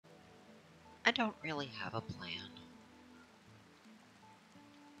I don't really have a plan.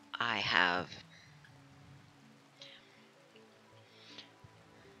 I have...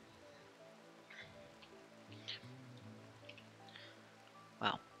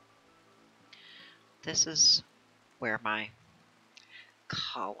 Well, this is where my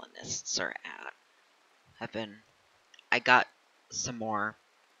colonists are at. I got some more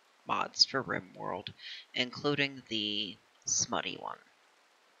mods for RimWorld, including the smutty one,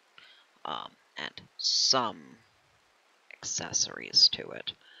 and some accessories to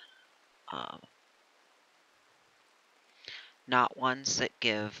it. Not ones that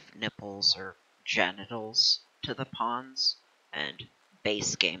give nipples or genitals to the pawns, and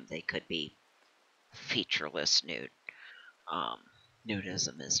base game they could be featureless nude.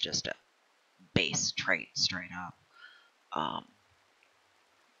 Nudism is just a base trait straight up.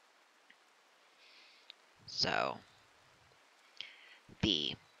 So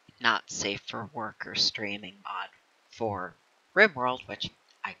the not safe for work or streaming mod for RimWorld, which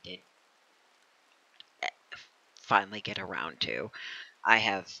I did finally get around to. I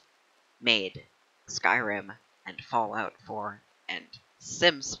have made Skyrim and Fallout 4 and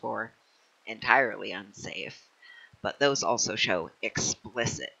Sims 4 entirely unsafe, but those also show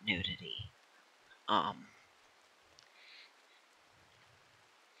explicit nudity.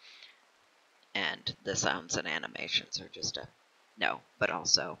 And the sounds and animations are just a no, but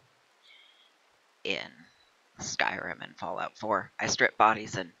also in Skyrim and Fallout 4, I strip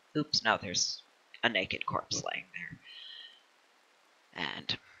bodies and oops, no, there's a naked corpse laying there.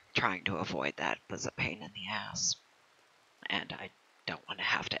 And trying to avoid that was a pain in the ass. And I don't want to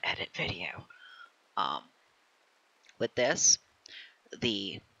have to edit video. With this,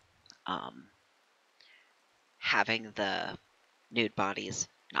 the having the nude bodies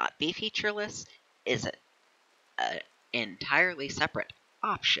not be featureless is an entirely separate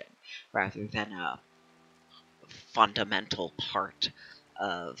option rather than a fundamental part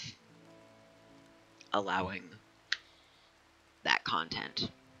of allowing that content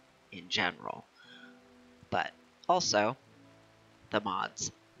in general. But also, the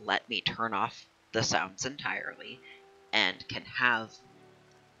mods let me turn off the sounds entirely and can have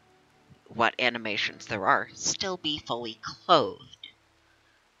what animations there are still be fully clothed.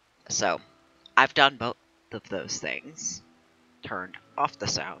 So, I've done both of those things, turned off the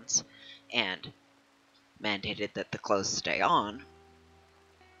sounds, and mandated that the clothes stay on,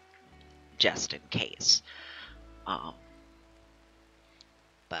 just in case.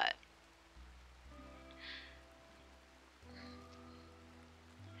 But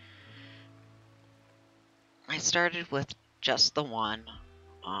I started with just the one.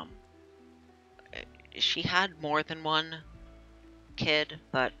 She had more than one kid,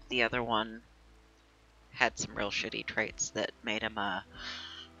 but the other one had some real shitty traits that made him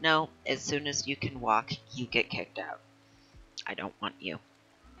no, as soon as you can walk, you get kicked out. I don't want you.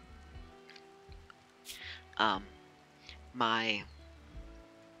 My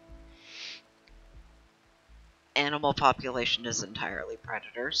animal population is entirely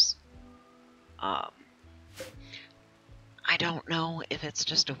predators. I don't know if it's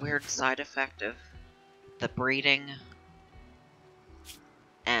just a weird side effect of the breeding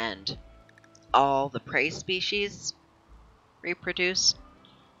and all the prey species reproduce.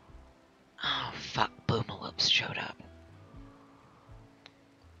 Oh, fuck, boomalopes showed up.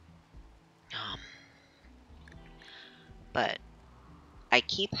 But I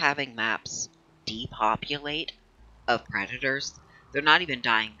keep having maps depopulate of predators. They're not even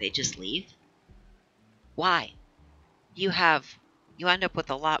dying, they just leave. Why? You end up with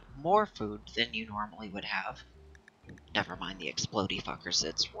a lot more food than you normally would have. Never mind the explodey fuckers,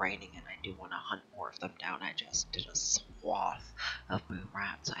 it's raining and I do want to hunt more of them down. I just did a swath of boom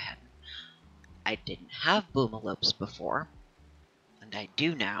rats. I didn't have boomalopes before, and I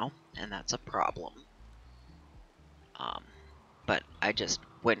do now, and that's a problem. But I just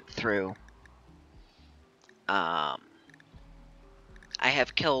went through. I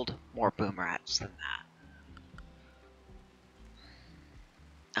have killed more boom rats than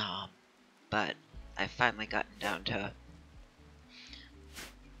that. But I've finally gotten down to,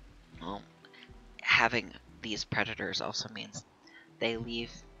 well, having these predators also means they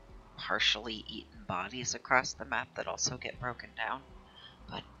leave partially eaten bodies across the map that also get broken down.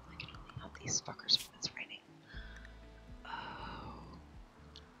 But I can only hunt these fuckers when it's raining.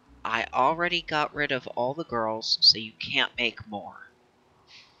 I already got rid of all the girls, so you can't make more.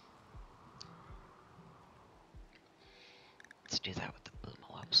 Let's do that with the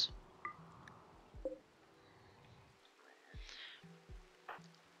boomalopes.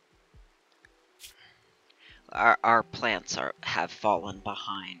 Our plants have fallen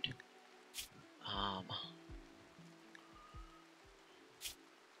behind Um,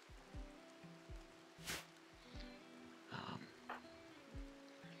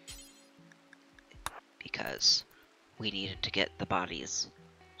 because we needed to get the bodies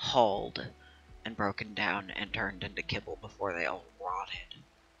hauled and broken down and turned into kibble before they all rotted.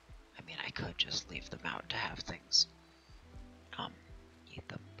 I mean, I could just leave them out to have things eat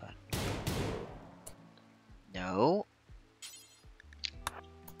them, but no.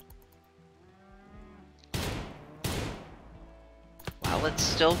 While it's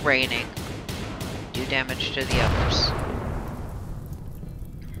still raining, do damage to the others.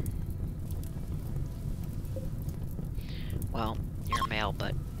 Well, you're male,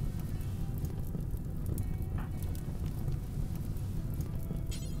 but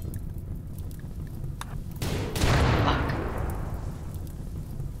fuck.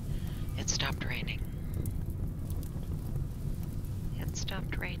 It stopped raining. It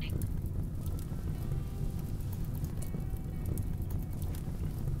stopped raining.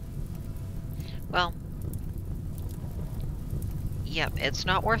 Well, yep, it's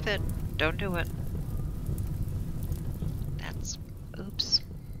not worth it. Don't do it. That's... oops.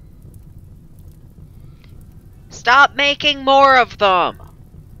 Stop making more of them!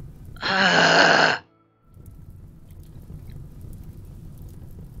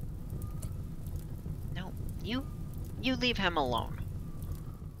 No, you leave him alone.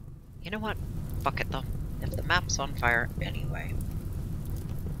 You know what? Fuck it though. If the map's on fire anyway.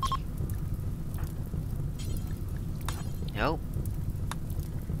 Nope.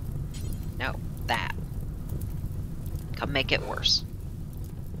 No, that. Come make it worse.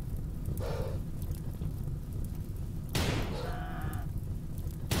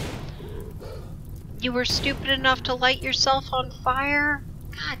 You were stupid enough to light yourself on fire?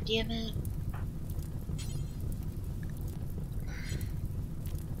 God damn it.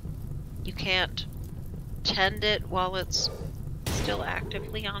 You can't tend it while it's still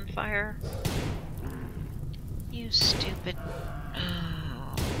actively on fire? You stupid...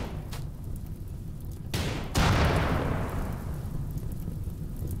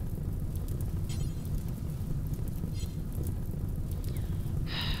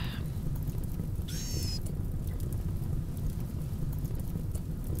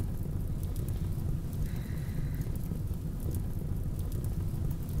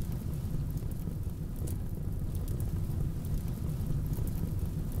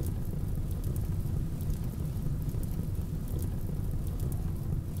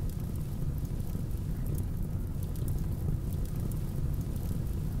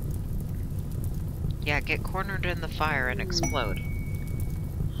 Yeah, get cornered in the fire and explode.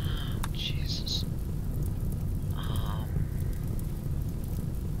 Oh, Jesus.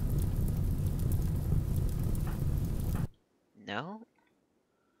 No?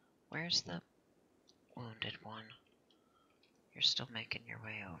 Where's the wounded one? You're still making your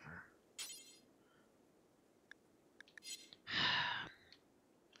way over.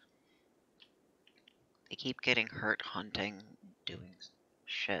 They keep getting hurt hunting, doing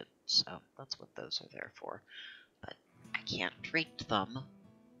shit, so that's what those are there for. But I can't treat them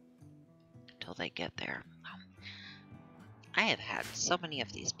until they get there. I have had so many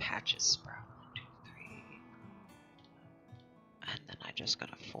of these patches sprout. 1, 2, 3. And then I just got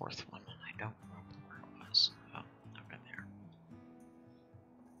a fourth one, and I don't remember where it was. Oh, over there.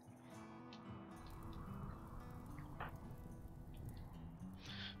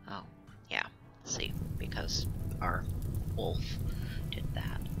 Oh, yeah. See, because our wolf did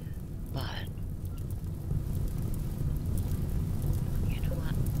that. But you know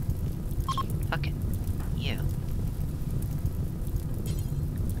what? Fuck it. You.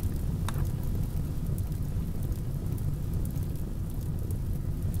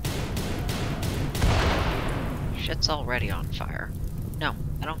 Shit's already on fire. No,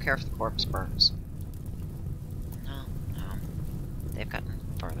 I don't care if the corpse burns. No, no. They've gotten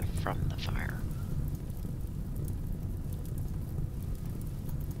further from the fire.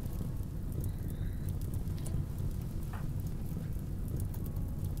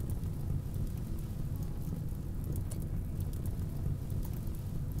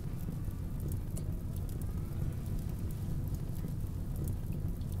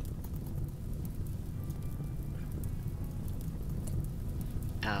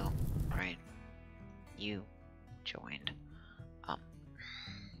 Oh, right. You joined.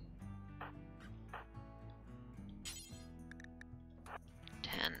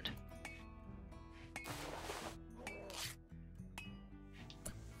 Tend.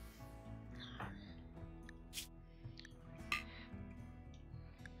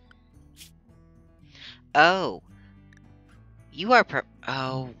 Oh. You are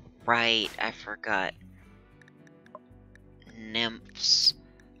oh, Right, I forgot. Nymphs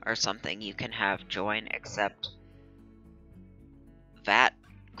or something you can have join, except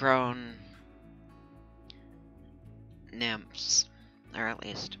vat-grown nymphs, or at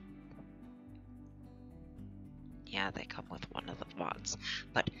least, yeah, they come with one of the mods,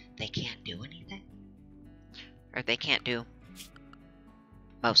 but they can't do anything, or they can't do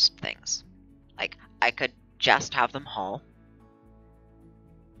most things. Like, I could just have them haul.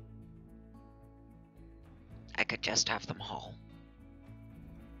 I could just have them haul.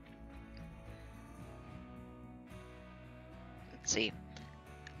 Let's see.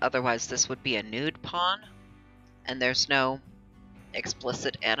 Otherwise, this would be a nude pawn, and there's no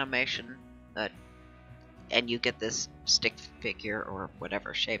explicit animation, and you get this stick figure or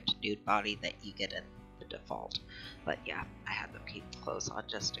whatever shaped nude body that you get in the default. But yeah, I had them keep clothes on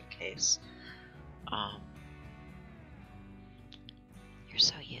just in case. You're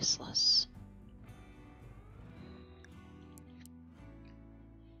so useless.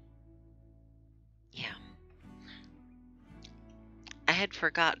 Yeah. I had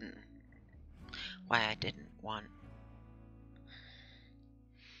forgotten why I didn't want...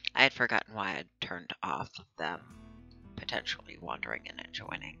 I had forgotten why I'd turned off them potentially wandering in and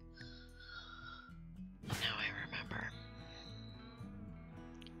joining. Now I remember.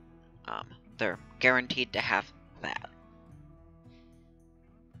 They're guaranteed to have that.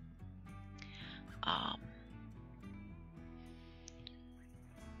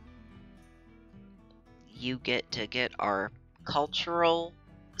 You get to get our cultural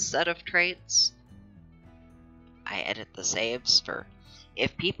set of traits. I edit the saves for...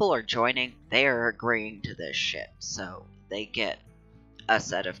 If people are joining, they are agreeing to this shit, so they get a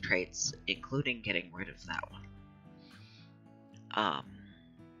set of traits, including getting rid of that one.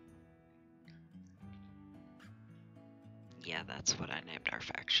 Yeah, that's what I named our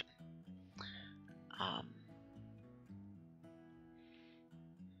faction.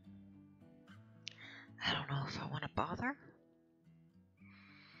 I don't know if I want to bother.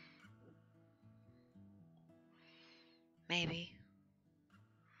 Maybe.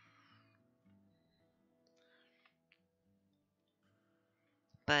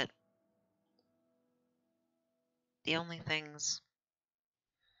 But the only things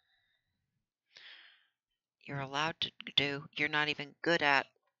you're allowed to do, you're not even good at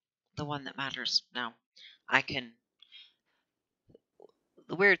the one that matters. Now, I can...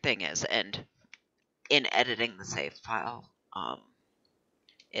 The weird thing is, and in editing the save file,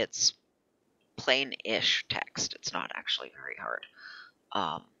 it's plain-ish text. It's not actually very hard.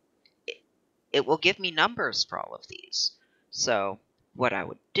 It will give me numbers for all of these. So what I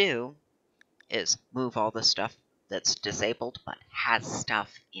would do is move all the stuff that's disabled but has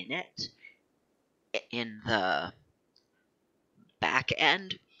stuff in it in the back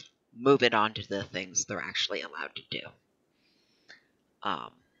end, move it onto the things they're actually allowed to do.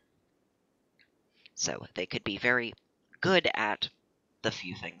 So they could be very good at the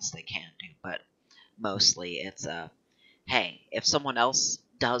few things they can do, but mostly it's hey, if someone else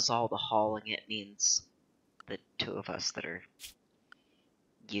does all the hauling, it means the two of us that are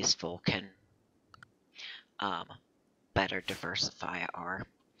useful can better diversify our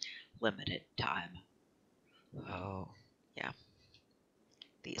limited time. Oh, yeah.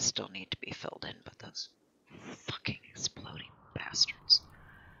 These still need to be filled in, but those fucking exploding bastards.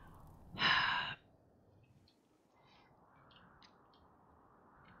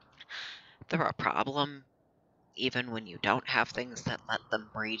 They're a problem even when you don't have things that let them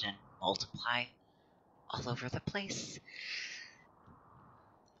breed and multiply all over the place.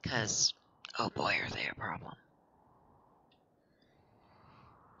 Because, oh boy, are they a problem.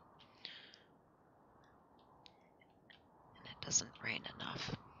 And it doesn't rain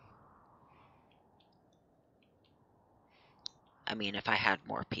enough. I mean, if I had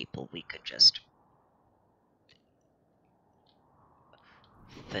more people, we could just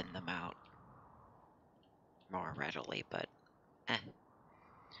thin them out more readily, but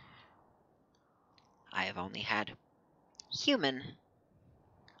I have only had human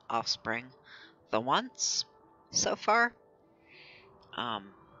offspring the once so far.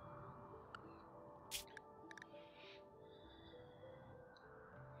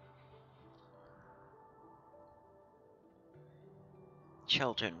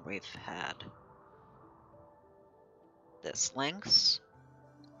 Children we've had this lynx.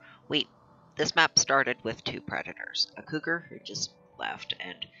 This map started with 2 predators, a cougar who just left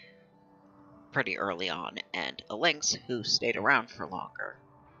and pretty early on, and a lynx who stayed around for longer.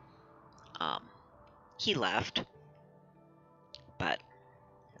 He left, but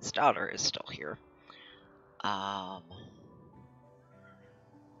his daughter is still here.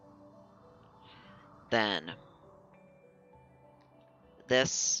 then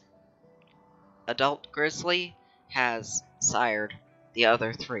this adult grizzly has sired the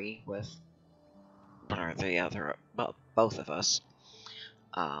other three with, what are the other, well, both of us.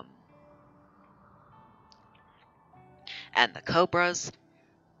 And the cobras,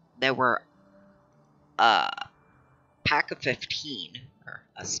 there were a pack of 15, or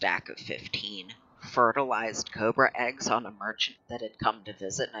a stack of 15 fertilized cobra eggs on a merchant that had come to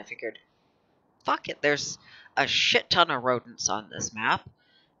visit, and I figured, fuck it, there's a shit ton of rodents on this map,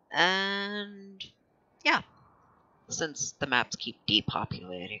 and yeah, since the maps keep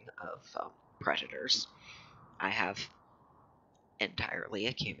depopulating of predators, I have entirely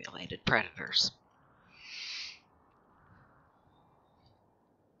accumulated predators.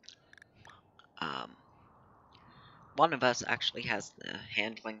 One of us actually has the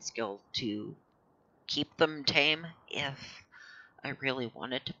handling skill to keep them tame if I really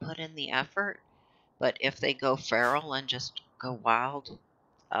wanted to put in the effort, but if they go feral and just go wild,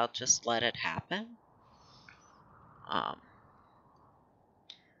 I'll just let it happen.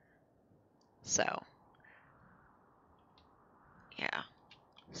 So, yeah.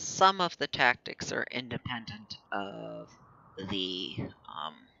 Some of the tactics are independent of the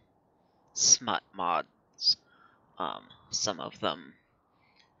smut mods. Some of the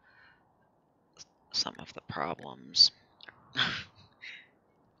problems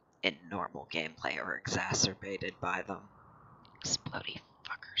in normal gameplay are exacerbated by them. Explodey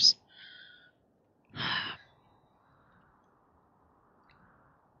fuckers.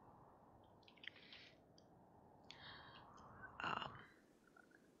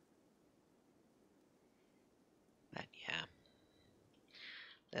 But yeah,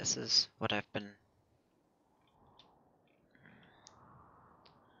 this is what I've been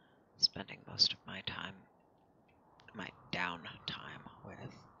spending most of my time, my downtime with.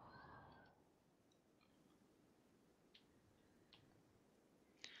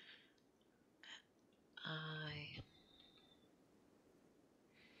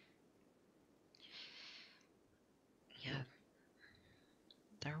 Yeah,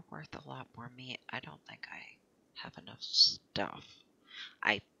 they're worth a lot more meat. I don't think I have enough stuff.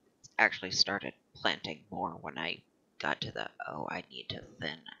 I actually started planting more when I got to the, I need to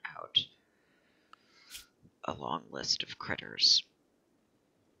thin out a long list of critters.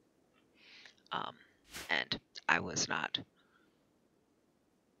 And I was not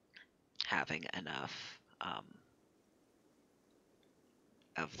having enough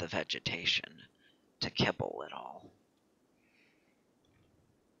of the vegetation to kibble it all.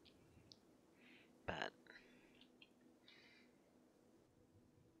 But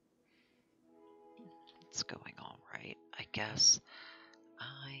it's going all right, I guess.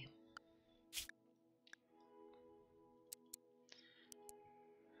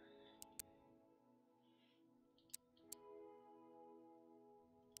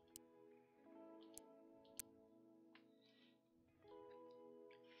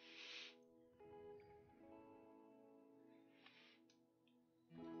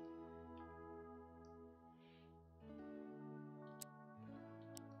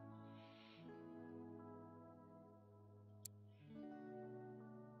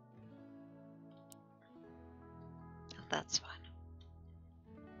 That's fine.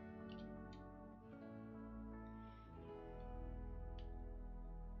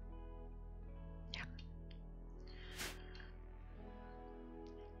 Yeah.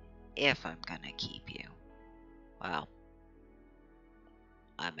 If I'm gonna keep you, well,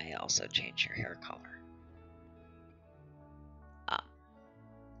 I may also change your hair color.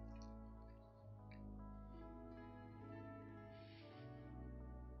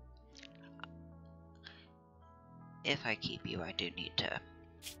 If I keep you, I do need to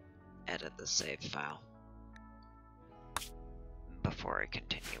edit the save file before I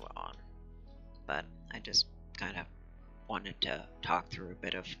continue on. But I just kind of wanted to talk through a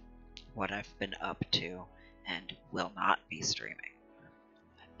bit of what I've been up to and will not be streaming.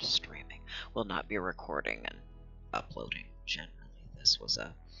 Will not be recording and uploading. Generally, this was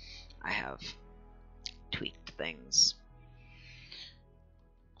I have tweaked things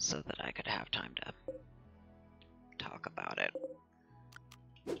so that I could have time to talk about it.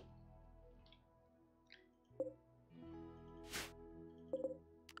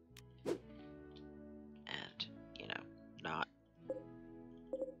 And, not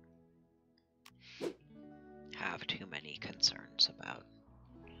have too many concerns about.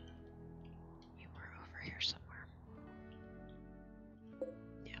 You were over here somewhere.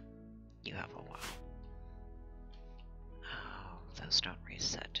 Yeah, you have a while. Oh, those don't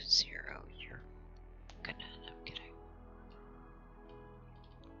reset to 0. You're gonna end up getting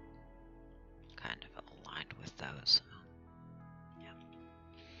kind of a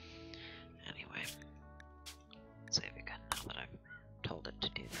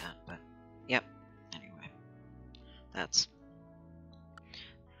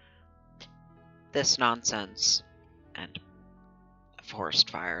this nonsense and forest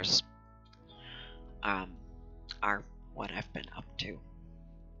fires are what I've been up to.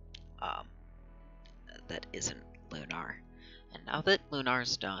 That isn't Lunar. And now that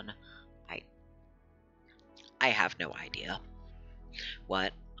Lunar's done, I have no idea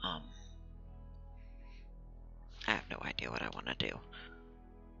what I have no idea what I want to do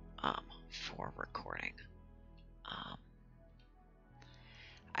for recording.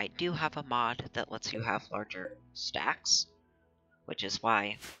 I do have a mod that lets you have larger stacks, which is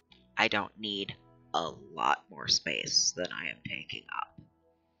why I don't need a lot more space than I am taking up,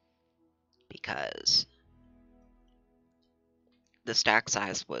 because the stack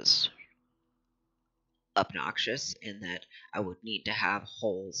size was obnoxious in that I would need to have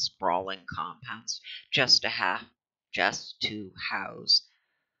whole sprawling compounds just to house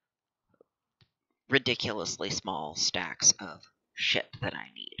ridiculously small stacks of shit that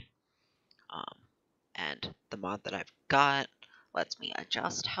I need. And the mod that I've got lets me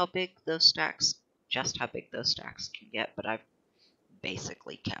adjust how big those stacks can get, but I've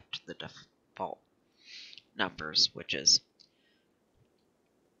basically kept the default numbers, which is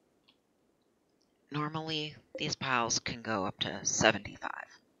normally these piles can go up to 75.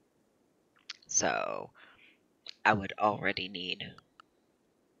 So I would already need,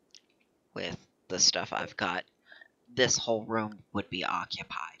 with the stuff I've got, this whole room would be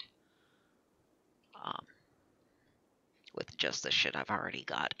occupied with just the shit I've already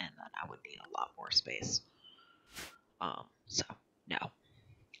got, and then I would need a lot more space. So no,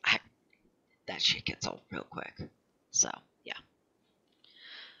 that shit gets old real quick. So yeah.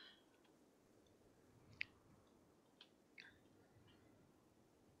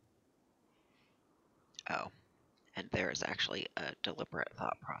 Oh, and there is actually a deliberate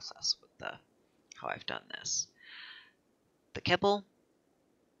thought process with how I've done this. The kibble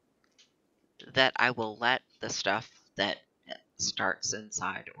that I will let the stuff that starts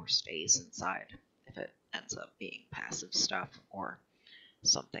inside or stays inside, if it ends up being passive stuff or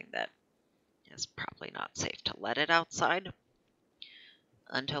something that is probably not safe to let it outside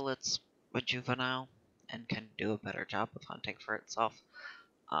until it's a juvenile and can do a better job of hunting for itself.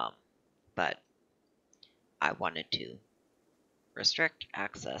 But I wanted to restrict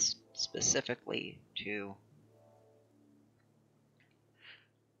access specifically to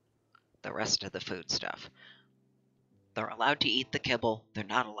the rest of the food stuff. They're allowed to eat the kibble. They're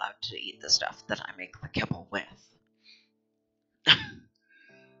not allowed to eat the stuff that I make the kibble with.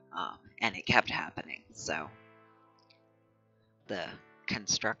 And it kept happening. So the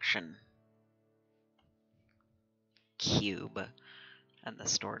construction cube and the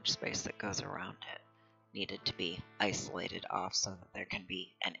storage space that goes around it needed to be isolated off so that there can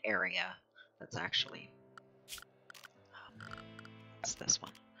be an area that's actually it's this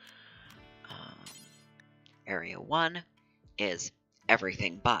one. Area 1 is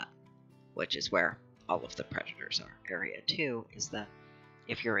everything but, which is where all of the predators are. Area 2 is that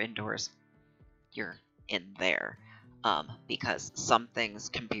if you're indoors, you're in there. Because some things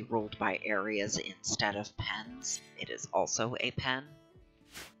can be ruled by areas instead of pens. It is also a pen,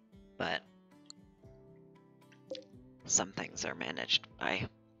 but some things are managed by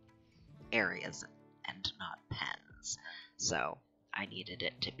areas and not pens. So I needed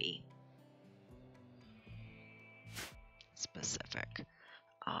it to be specific.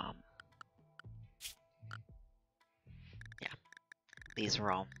 Yeah, these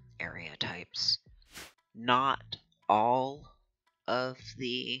are all area types. Not all of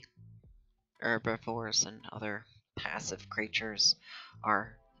the herbivores and other passive creatures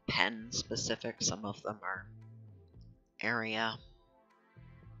are pen specific. Some of them are area.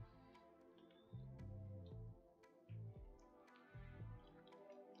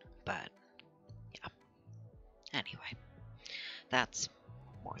 But yeah. Anyway, that's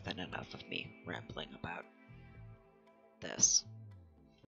more than enough of me rambling about this.